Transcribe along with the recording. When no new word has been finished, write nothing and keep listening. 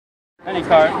Any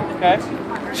card, okay?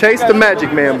 Chase the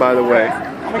Magic Man, by the way.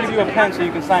 I'm gonna give you a pen so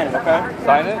you can sign it, okay?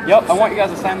 Sign it? Yep, I want you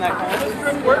guys to sign that card. This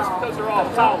script works because they're all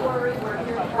power.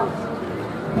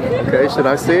 Okay, should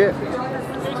I see it?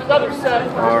 Here's another set.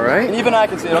 All And right. even I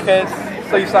can see it, okay?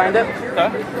 So you signed it?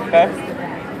 Okay. Okay.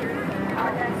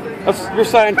 That's your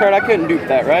signed card. I couldn't dupe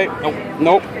that, right? Nope.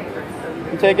 Nope.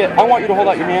 You take it. I want you to hold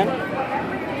out your hand.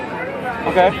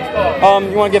 Okay.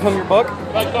 You want to give him your book?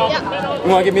 Yeah. You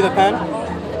want to give me the pen?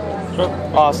 Sure.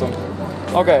 Awesome.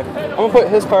 Okay. I'm going to put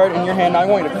his card in your hand. Now I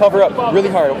want you to cover up really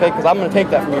hard, okay? Because I'm going to take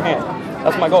that from your hand.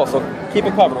 That's my goal. So keep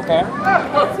it covered, okay?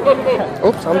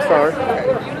 Oops, I'm sorry.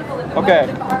 Okay.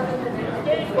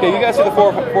 Okay, you guys see the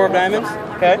four of diamonds?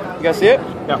 Okay. You guys see it?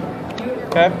 Yeah.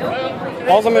 Okay.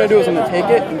 All I'm going to do is I'm going to take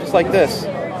it and just like this.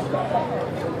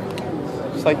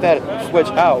 Just like that. Switch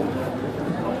out.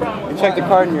 And check the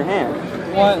card in your hand.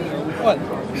 What?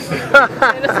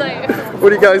 What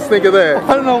do you guys think of that?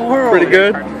 I don't know. Pretty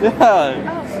good?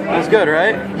 Yeah. That's good,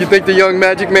 right? You think the young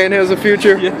Magic Man has a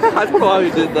future? Yeah. I don't know how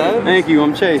you did that. Thank you.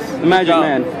 I'm Chase, the Magic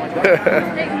Man.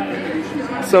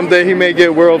 Someday he may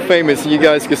get world famous and you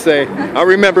guys can say, I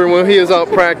remember when he was out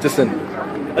practicing.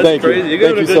 Thank crazy. you.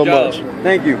 You're Thank doing you a so good much. job.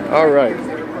 Thank you. All right.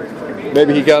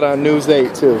 Maybe he got on News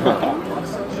 8 too.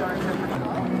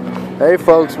 Hey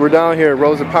folks, we're down here at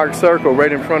Rosa Parks Circle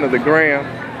right in front of the Graham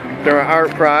during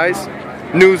Art Prize.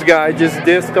 News guy just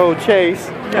dissed old Chase.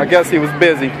 I guess he was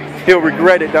busy. He'll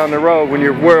regret it down the road when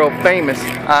you're world famous.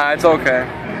 It's okay.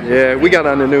 Yeah, we got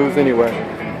on the news anyway.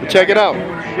 But check it out.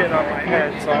 Shit on my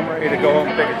head, so I'm ready to go home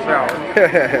and take a shower.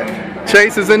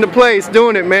 Chase is in the place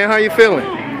doing it, man. How you feeling?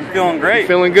 Feeling great.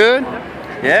 Feeling good?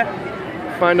 Yeah.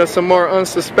 Find us some more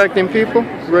unsuspecting people.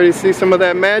 Ready to see some of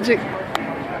that magic?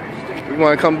 We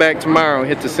want to come back tomorrow and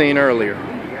hit the scene earlier.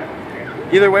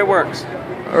 Either way works.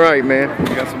 All right, man.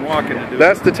 We got some walking to do.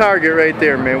 That's the target right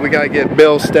there, man. We got to get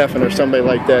Bill Steffen or somebody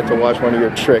like that to watch one of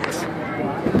your tricks.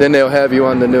 Then they'll have you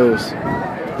on the news.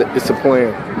 It's a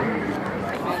plan.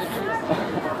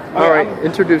 All right,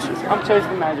 introduce yourself. I'm Chase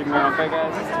the Magic Man, okay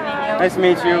guys? Nice to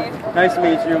meet you. Nice to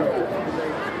meet you.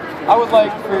 I would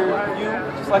like for you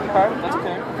to select a card. That's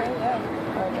okay.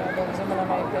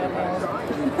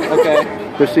 Okay.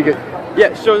 Does she get...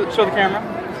 Yeah, show the camera. All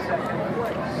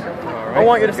right. I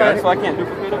want you to sign it so I can't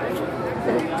duplicate it.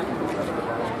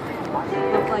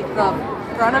 Like the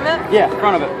front of it? Yeah,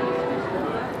 front of it.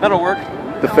 That'll work.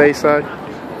 The face side?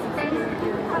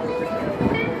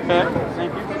 Okay,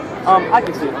 thank you. I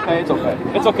can see it, okay? It's okay.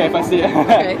 It's okay if I see it.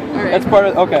 Okay, alright. That's part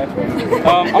of okay.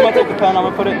 I'm gonna take the pen, I'm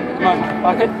gonna put it in my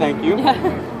pocket. Thank you. Yeah.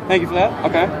 Thank you for that.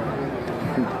 Okay.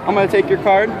 I'm gonna take your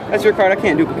card. That's your card, I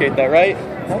can't duplicate that, right?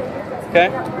 Okay.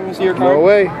 You wanna see your card? No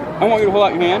way. I want you to hold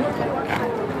out your hand.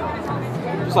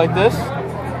 Just like this.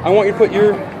 I want you to put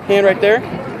your hand right there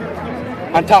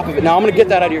on top of it. Now I'm gonna get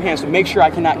that out of your hand, so make sure I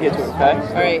cannot get to it, okay?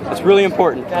 Alright. That's really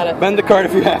important. Got it. Bend the card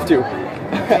if you have to.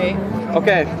 Okay.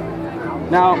 Okay.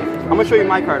 Now, I'm gonna show you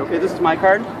my card, okay? This is my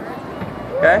card.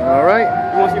 Okay? All right.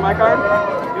 You wanna see my card?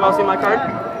 You wanna see my card?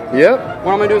 Yep.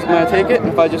 What I'm gonna do is I'm gonna take it, and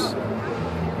if I just...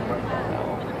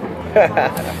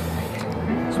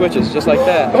 switches, just like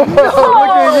that. Oh, look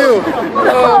at you.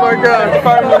 Oh my God. The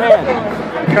card in your hand.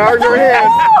 Card in your hand.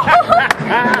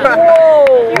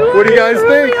 Whoa! What do you guys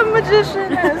Really think? a magician.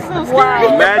 That's so scary.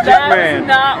 Wow, Magic Man.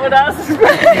 Not what I was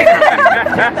expecting.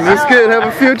 Does this kid have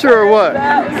a future or what?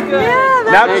 That was good.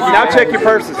 Yeah, Now check your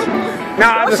purses. No,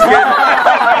 I'm just kidding.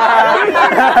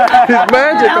 He's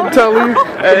magic, I'm telling you.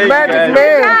 The Magic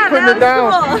Man is putting it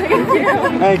down.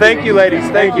 Thank you, ladies.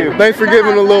 Thank you. Thanks for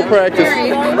giving a little practice.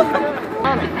 I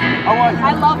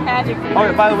love magic. Oh,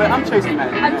 yeah, by the way, I'm Chase the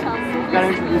Magic Man. I'm Chelsea. Gotta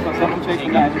introduce myself. I'm Chase the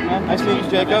Magic Man. Nice to meet you,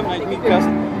 Jacob. Nice to meet you,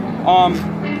 Custom.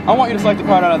 I want you to select a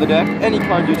card out of the deck. Any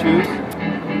card you choose.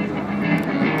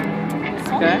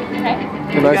 Okay. Okay.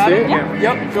 Can I see it?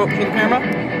 Yep. Show the camera.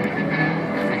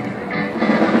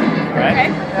 Right? Okay.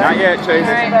 Not yet, Chase.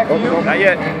 Back to you. Not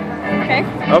yet. Okay.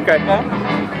 Okay. Okay.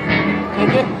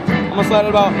 Take it. I'm gonna slide it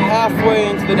about halfway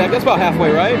into the deck. That's about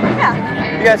halfway, right?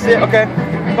 Yeah. You guys see it? Okay.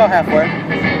 About halfway.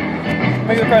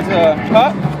 Make the cards cut.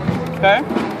 Okay. Okay.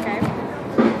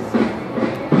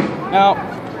 Now,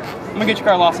 I'm gonna get your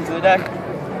card lost into the deck.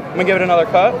 I'm gonna give it another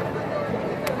cut.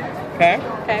 Okay.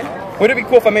 Okay. Would it be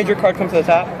cool if I made your card come to the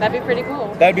top? That'd be pretty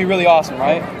cool. That'd be really awesome,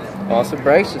 right? Awesome,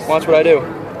 gracious. Watch what I do.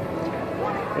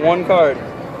 One card.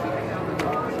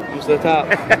 Comes to the top.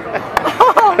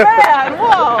 Oh man!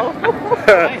 Whoa.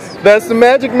 That's the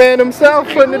Magic Man himself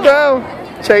putting it down.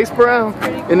 Chase Brown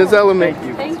in his element.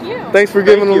 Thank you. Thanks for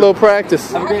giving a little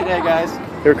practice. Have a great day, guys.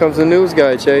 Here comes the news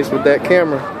guy, Chase, with that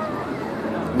camera.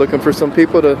 Looking for some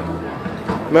people to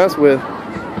mess with.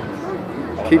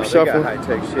 Keep They shuffling. got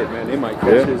high-tech shit, man. They might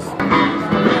coach his.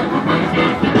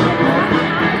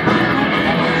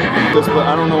 But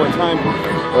I don't know what time.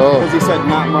 Oh, Because he said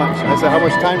not much. I said, how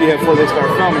much time do you have before they start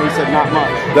filming? He said not much.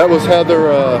 that was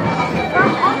Heather.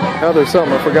 Heather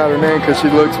something. I forgot her name because she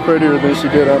looks prettier than she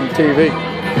did on the TV.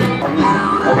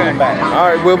 Okay. Back. All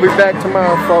right, we'll be back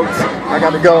tomorrow, folks. I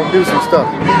got to go and do some stuff.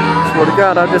 Swear to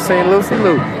God, I just seen Lucy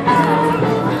Lou.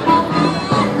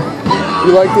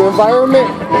 You like the environment?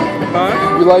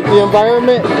 Huh? You like the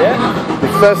environment? Yeah. The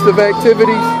festive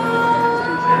activities?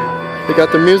 They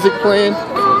got the music playing.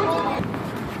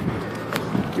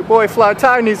 Your boy Fly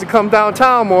Ty needs to come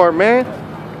downtown more, man.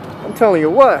 I'm telling you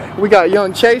what, we got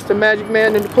Young Chase, the Magic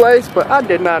Man, in the place, but I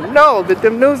did not know that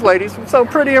them news ladies were so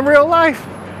pretty in real life.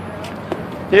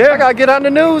 Yeah, I gotta get on the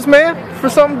news, man, for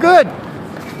something good.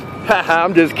 Haha,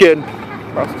 I'm just kidding.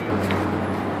 You're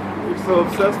so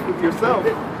obsessed with yourself.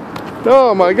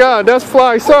 Oh my God, that's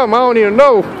Fly something, I don't even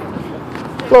know.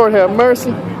 Lord have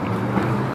mercy.